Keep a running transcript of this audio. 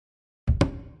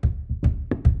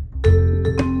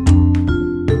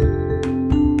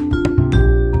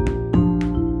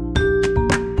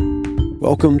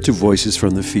Welcome to Voices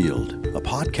from the Field, a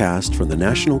podcast from the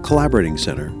National Collaborating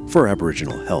Centre for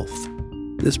Aboriginal Health.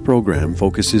 This program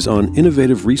focuses on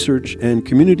innovative research and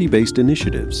community-based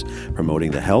initiatives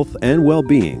promoting the health and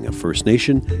well-being of First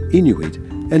Nation, Inuit,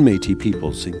 and Métis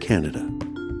peoples in Canada.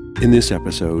 In this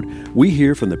episode, we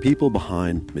hear from the people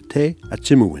behind Mite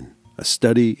Atchimuwin, a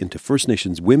study into First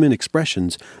Nations women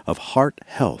expressions of heart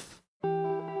health.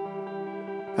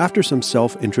 After some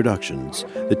self-introductions,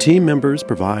 the team members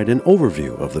provide an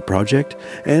overview of the project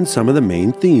and some of the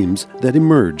main themes that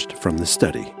emerged from the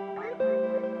study.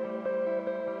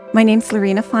 My name's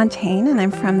Lorena Fontaine, and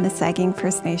I'm from the Saugeen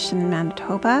First Nation in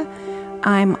Manitoba.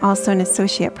 I'm also an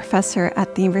associate professor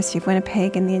at the University of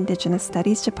Winnipeg in the Indigenous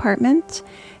Studies Department,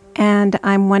 and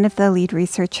I'm one of the lead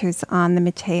researchers on the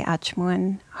Mite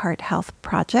Atchimuwin Heart Health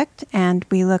Project, and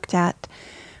we looked at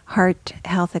heart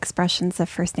health expressions of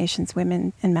First Nations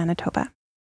women in Manitoba.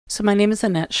 So my name is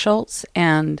Annette Schultz,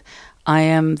 and I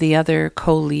am the other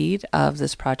co-lead of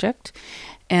this project.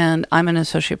 And I'm an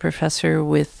associate professor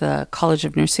with the College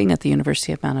of Nursing at the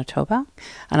University of Manitoba,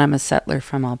 and I'm a settler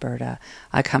from Alberta.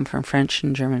 I come from French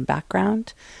and German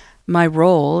background. My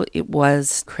role, it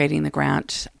was creating the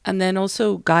grant and then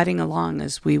also guiding along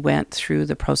as we went through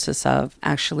the process of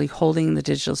actually holding the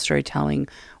digital storytelling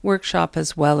workshop,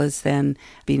 as well as then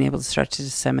being able to start to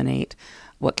disseminate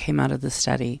what came out of the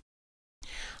study.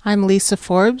 I'm Lisa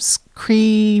Forbes,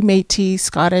 Cree Métis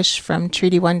Scottish from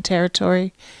Treaty 1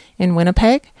 territory in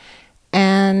Winnipeg,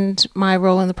 and my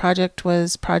role in the project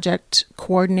was project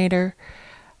coordinator.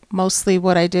 Mostly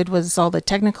what I did was all the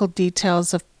technical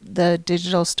details of the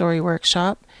digital story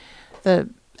workshop, the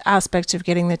aspect of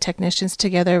getting the technicians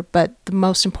together, but the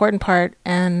most important part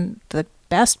and the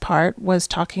best part was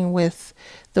talking with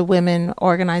the women,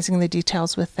 organizing the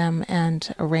details with them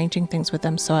and arranging things with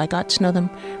them, so I got to know them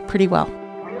pretty well.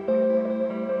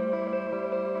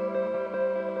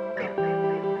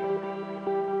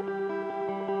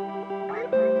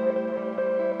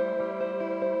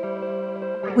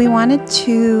 We wanted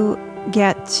to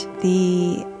get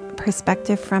the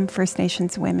perspective from First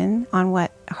Nations women on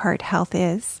what heart health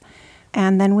is.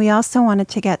 And then we also wanted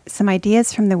to get some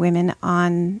ideas from the women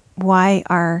on why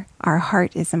our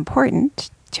heart is important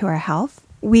to our health.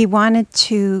 We wanted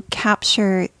to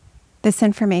capture this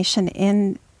information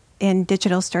in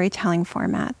digital storytelling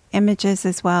format, images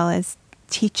as well as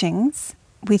teachings.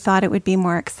 We thought it would be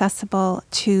more accessible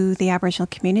to the Aboriginal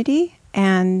community,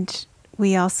 and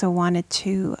we also wanted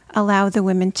to allow the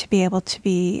women to be able to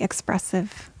be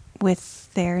expressive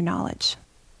with their knowledge.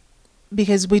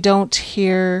 Because we don't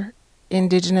hear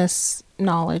Indigenous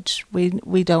knowledge. We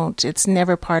don't. It's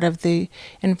never part of the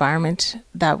environment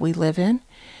that we live in.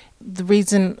 The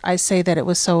reason I say that it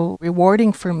was so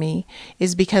rewarding for me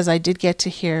is because I did get to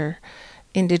hear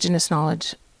Indigenous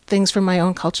knowledge, things from my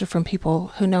own culture, from people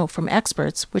who know, from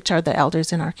experts, which are the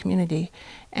elders in our community.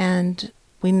 And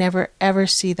we never ever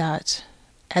see that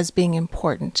as being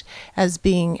important, as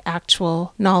being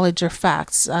actual knowledge or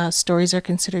facts. Stories are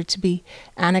considered to be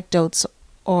anecdotes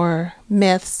or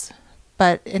myths,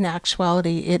 but in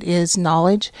actuality it is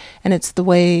knowledge, and it's the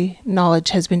way knowledge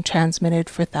has been transmitted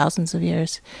for thousands of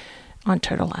years on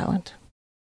Turtle Island.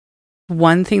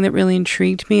 One thing that really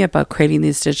intrigued me about creating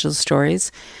these digital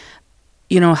stories,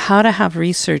 how to have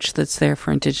research that's there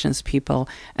for Indigenous people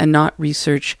and not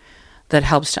research that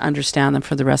helps to understand them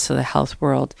for the rest of the health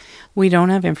world. We don't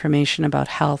have information about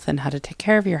health and how to take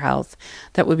care of your health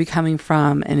that would be coming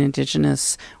from an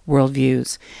Indigenous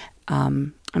worldviews.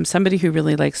 I'm somebody who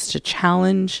really likes to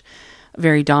challenge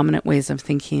very dominant ways of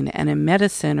thinking, and in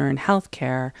medicine or in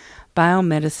healthcare,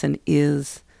 biomedicine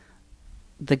is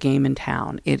the game in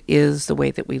town. It is the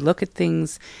way that we look at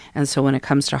things. And so when it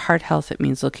comes to heart health, it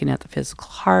means looking at the physical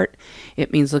heart.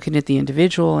 It means looking at the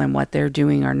individual and what they're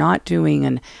doing or not doing,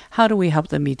 and how do we help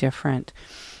them be different.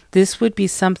 This would be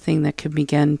something that could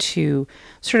begin to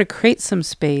sort of create some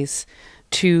space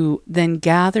to then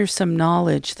gather some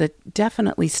knowledge that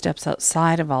definitely steps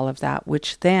outside of all of that,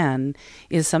 which then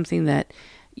is something that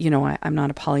I'm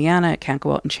not a Pollyanna, it can't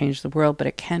go out and change the world, but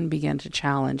it can begin to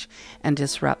challenge and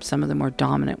disrupt some of the more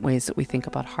dominant ways that we think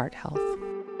about heart health.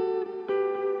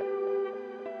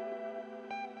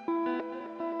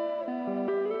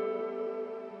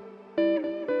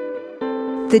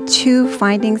 The two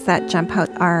findings that jump out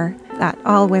are that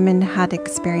all women had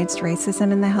experienced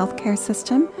racism in the healthcare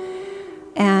system,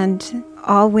 and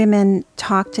all women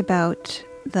talked about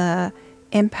the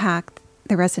impact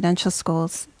the residential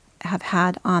schools have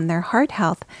had on their heart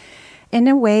health in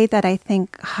a way that I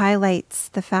think highlights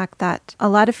the fact that a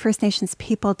lot of First Nations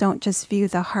people don't just view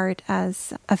the heart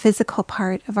as a physical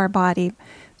part of our body,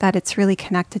 that it's really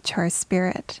connected to our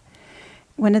spirit.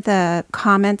 one of the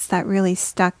comments that really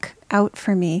stuck out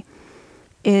for me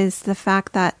is the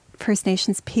fact that First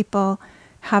Nations people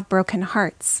have broken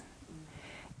hearts.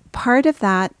 Part of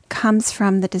that comes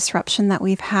from the disruption that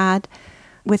we've had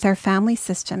with our family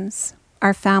systems.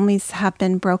 Our families have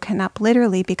been broken up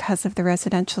literally because of the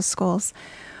residential schools.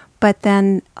 But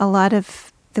then a lot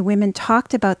of the women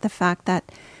talked about the fact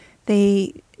that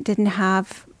they didn't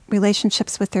have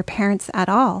relationships with their parents at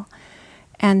all.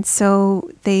 And so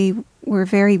they were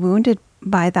very wounded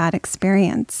by that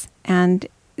experience, and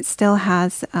it still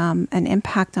has an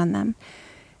impact on them.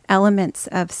 Elements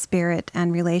of spirit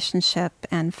and relationship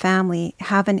and family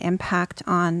have an impact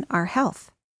on our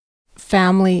health.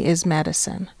 Family is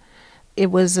medicine. It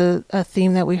was a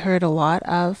theme that we heard a lot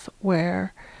of,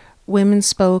 where women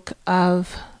spoke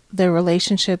of their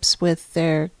relationships with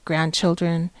their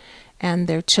grandchildren and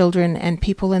their children and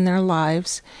people in their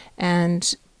lives,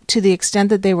 and to the extent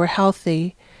that they were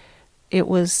healthy, it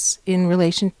was in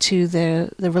relation to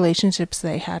the relationships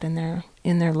they had in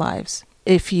their lives.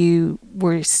 If you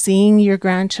were seeing your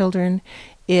grandchildren,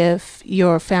 if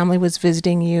your family was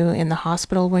visiting you in the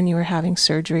hospital when you were having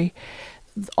surgery,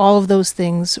 all of those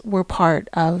things were part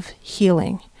of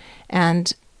healing.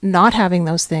 And not having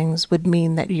those things would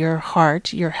mean that your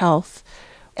heart, your health,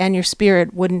 and your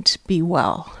spirit wouldn't be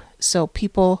well. So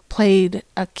people played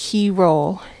a key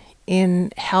role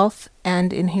in health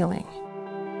and in healing.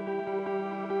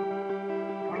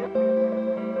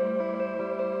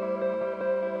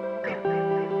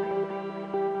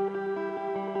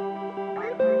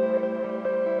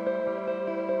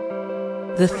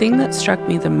 The thing that struck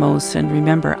me the most, and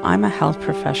remember, I'm a health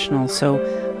professional, so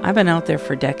I've been out there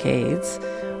for decades,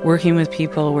 working with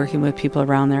people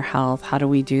around their health. How do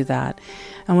we do that?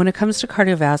 And when it comes to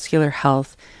cardiovascular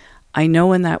health, I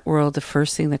know in that world, the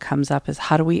first thing that comes up is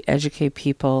how do we educate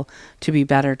people to be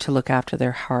better, to look after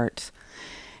their heart?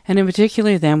 And in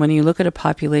particular then, when you look at a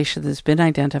population that's been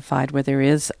identified where there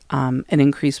is an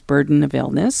increased burden of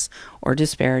illness or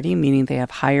disparity, meaning they have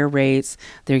higher rates,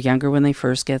 they're younger when they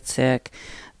first get sick,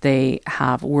 they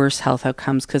have worse health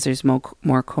outcomes because there's more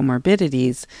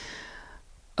comorbidities.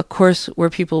 Of course, where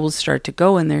people will start to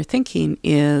go in their thinking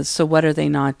is, so what are they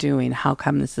not doing? How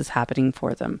come this is happening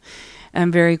for them?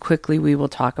 And very quickly, we will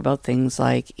talk about things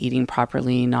like eating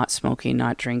properly, not smoking,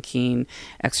 not drinking,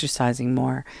 exercising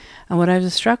more. And what I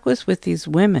was struck with these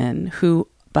women who,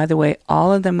 by the way,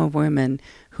 all of them are women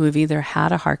who have either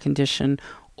had a heart condition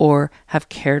or have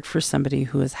cared for somebody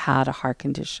who has had a heart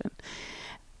condition.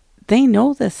 They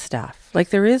know this stuff. Like,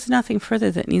 there is nothing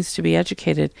further that needs to be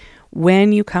educated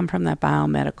when you come from that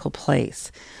biomedical place.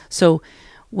 So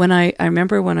when I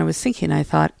remember when I was thinking, I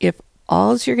thought, if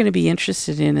all you're going to be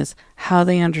interested in is how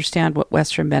they understand what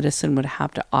Western medicine would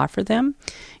have to offer them,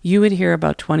 you would hear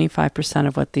about 25%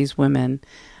 of what these women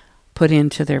put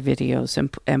into their videos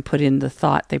and put in the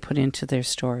thought they put into their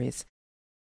stories.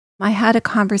 I had a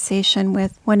conversation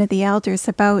with one of the elders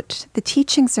about the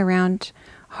teachings around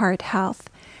heart health,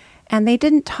 and they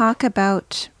didn't talk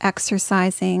about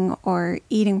exercising or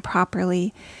eating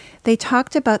properly. They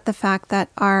talked about the fact that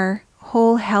our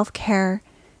whole healthcare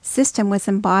system was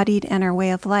embodied in our way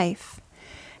of life.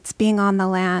 It's being on the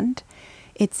land.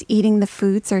 It's eating the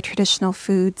foods, our traditional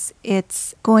foods.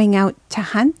 It's going out to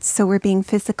hunt, so we're being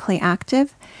physically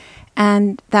active.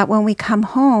 And that when we come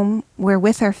home, we're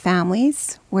with our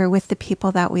families, we're with the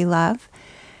people that we love.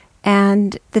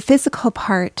 And the physical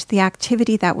part, the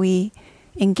activity that we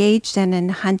engaged in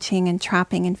hunting and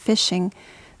trapping and fishing,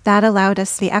 that allowed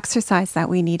us the exercise that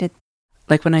we needed.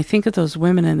 Like when I think of those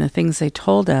women and the things they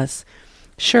told us,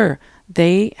 sure,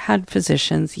 they had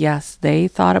physicians. Yes, they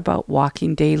thought about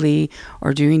walking daily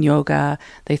or doing yoga.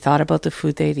 They thought about the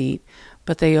food they'd eat.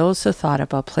 But they also thought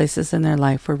about places in their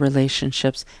life where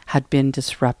relationships had been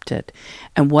disrupted.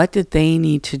 And what did they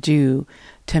need to do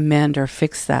to mend or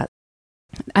fix that?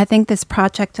 I think this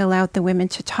project allowed the women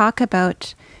to talk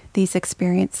about these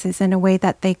experiences in a way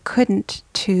that they couldn't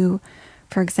to,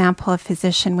 for example, a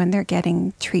physician when they're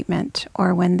getting treatment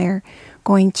or when they're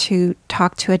going to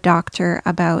talk to a doctor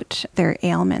about their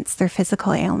ailments, their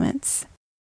physical ailments.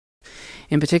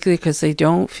 In particular, because they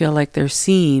don't feel like they're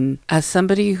seen as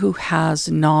somebody who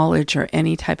has knowledge or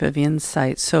any type of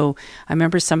insight. So I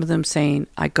remember some of them saying,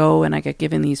 I go and I get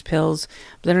given these pills,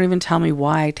 but they don't even tell me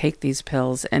why I take these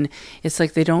pills. And it's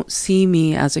like they don't see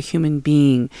me as a human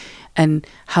being and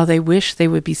how they wish they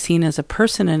would be seen as a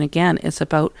person. And again, it's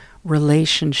about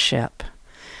relationship.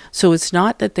 So it's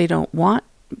not that they don't want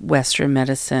Western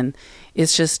medicine.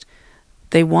 It's just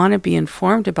they want to be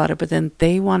informed about it, but then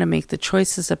they want to make the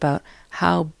choices about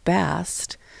how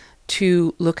best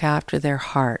to look after their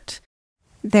heart.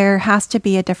 There has to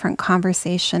be a different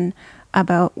conversation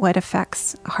about what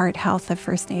affects heart health of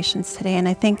First Nations today. And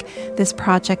I think this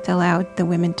project allowed the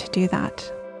women to do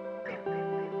that.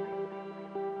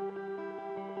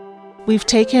 We've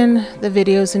taken the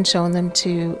videos and shown them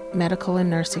to medical and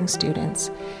nursing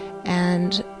students.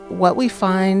 And what we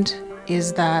find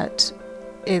is that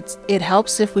it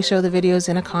helps if we show the videos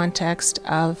in a context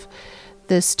of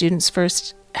the students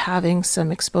first having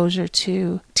some exposure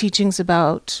to teachings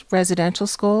about residential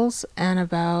schools and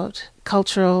about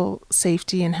cultural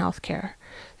safety and healthcare.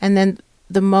 And then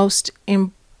the most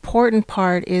important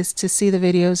part is to see the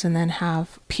videos and then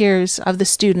have peers of the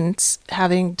students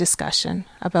having discussion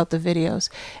about the videos.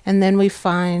 And then we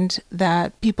find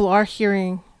that people are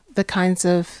hearing the kinds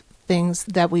of things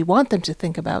that we want them to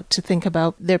think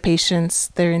about their patients,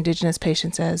 their Indigenous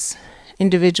patients as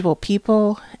individual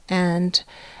people, and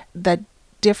that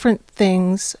different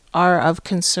things are of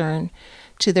concern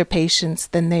to their patients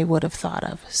than they would have thought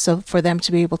of. So for them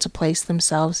to be able to place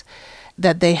themselves,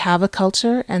 that they have a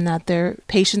culture and that their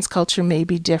patient's culture may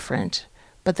be different,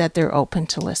 but that they're open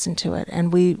to listen to it.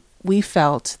 And we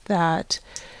felt that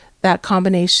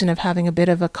combination of having a bit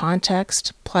of a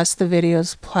context, plus the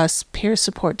videos, plus peer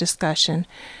support discussion,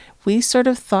 we sort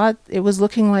of thought it was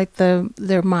looking like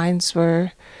their minds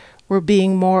were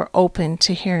being more open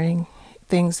to hearing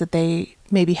things that they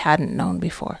maybe hadn't known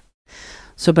before.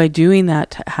 So by doing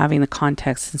that, having the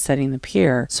context and setting the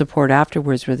peer support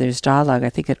afterwards where there's dialogue, I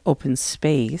think it opens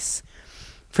space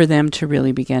for them to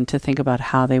really begin to think about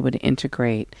how they would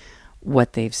integrate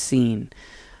what they've seen.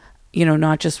 You know,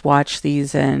 not just watch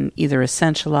these and either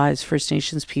essentialize First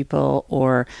Nations people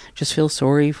or just feel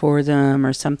sorry for them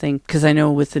or something. Because I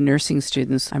know with the nursing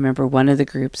students, I remember one of the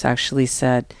groups actually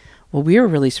said, well, we were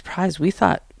really surprised. We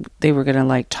thought they were going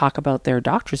to talk about their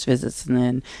doctor's visits and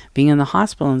then being in the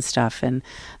hospital and stuff. And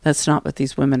that's not what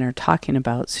these women are talking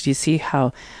about. So do you see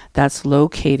how that's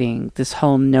locating this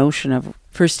whole notion of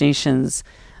First Nations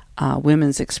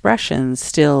women's expressions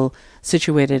still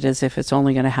situated as if it's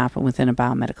only going to happen within a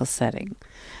biomedical setting?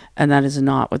 And that is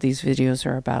not what these videos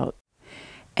are about.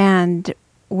 And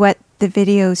what the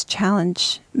videos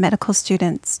challenge medical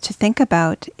students to think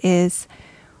about is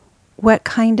what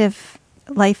kind of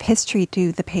life history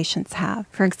do the patients have?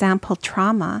 For example,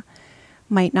 trauma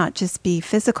might not just be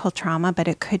physical trauma, but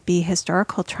it could be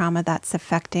historical trauma that's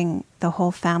affecting the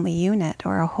whole family unit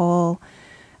or a whole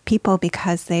people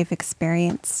because they've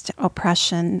experienced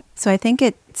oppression. So I think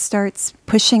it starts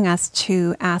pushing us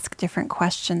to ask different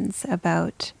questions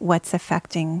about what's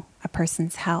affecting a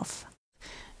person's health.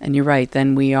 And you're right,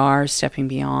 then we are stepping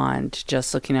beyond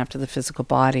just looking after the physical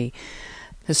body.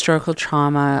 Historical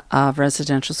trauma of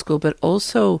residential school, but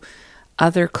also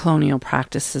other colonial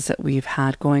practices that we've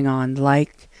had going on,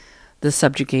 like the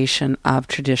subjugation of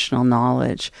traditional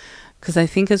knowledge. Because I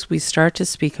think as we start to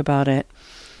speak about it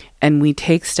and we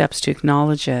take steps to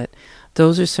acknowledge it,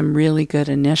 those are some really good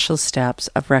initial steps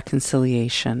of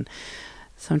reconciliation.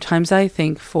 Sometimes I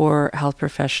think for health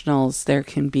professionals, there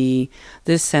can be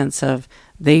this sense of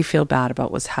they feel bad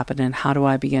about what's happened and how do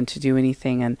I begin to do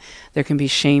anything? And there can be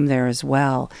shame there as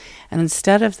well. And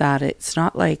instead of that, it's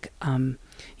not like you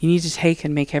need to take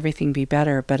and make everything be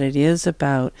better, but it is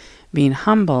about being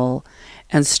humble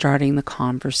and starting the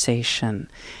conversation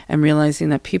and realizing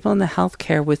that people in the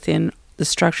healthcare within the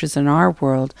structures in our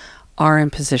world are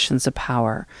in positions of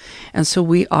power. And so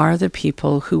we are the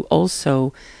people who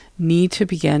also need to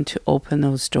begin to open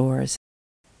those doors.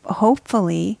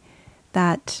 Hopefully,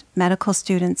 that medical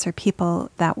students or people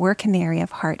that work in the area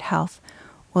of heart health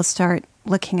will start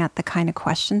looking at the kind of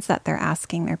questions that they're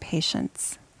asking their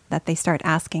patients, that they start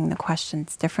asking the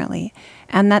questions differently,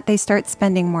 and that they start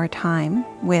spending more time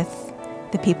with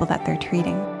the people that they're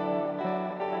treating.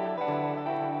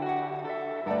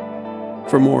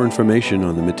 For more information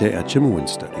on the Mete-Achimowin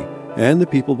study and the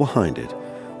people behind it,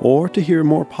 or to hear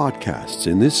more podcasts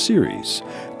in this series,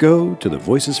 go to the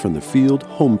Voices from the Field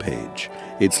homepage.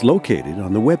 It's located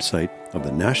on the website of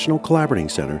the National Collaborating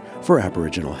Centre for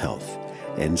Aboriginal Health,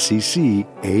 nccah.ca.